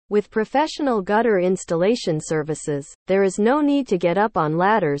With professional gutter installation services, there is no need to get up on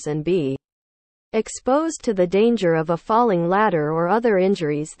ladders and be exposed to the danger of a falling ladder or other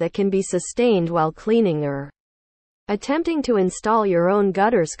injuries that can be sustained while cleaning or attempting to install your own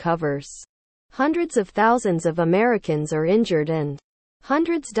gutters covers. Hundreds of thousands of Americans are injured and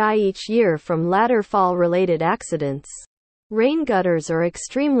hundreds die each year from ladder fall related accidents. Rain gutters are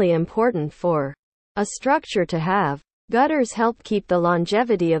extremely important for a structure to have. Gutters help keep the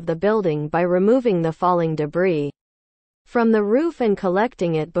longevity of the building by removing the falling debris from the roof and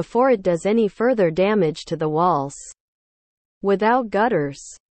collecting it before it does any further damage to the walls. Without gutters,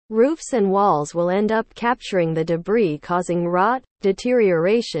 roofs and walls will end up capturing the debris, causing rot,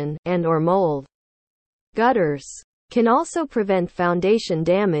 deterioration, and/or mold. Gutters can also prevent foundation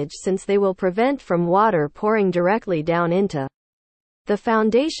damage since they will prevent from water pouring directly down into the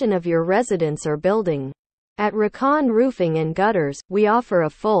foundation of your residence or building. At Recon Roofing and Gutters, we offer a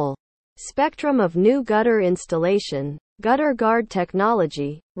full spectrum of new gutter installation, gutter guard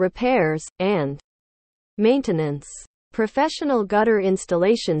technology, repairs, and maintenance. Professional gutter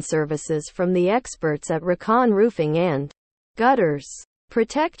installation services from the experts at Recon Roofing and Gutters.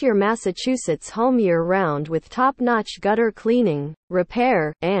 Protect your Massachusetts home year-round with top-notch gutter cleaning,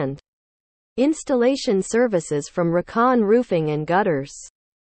 repair, and installation services from Recon Roofing and Gutters.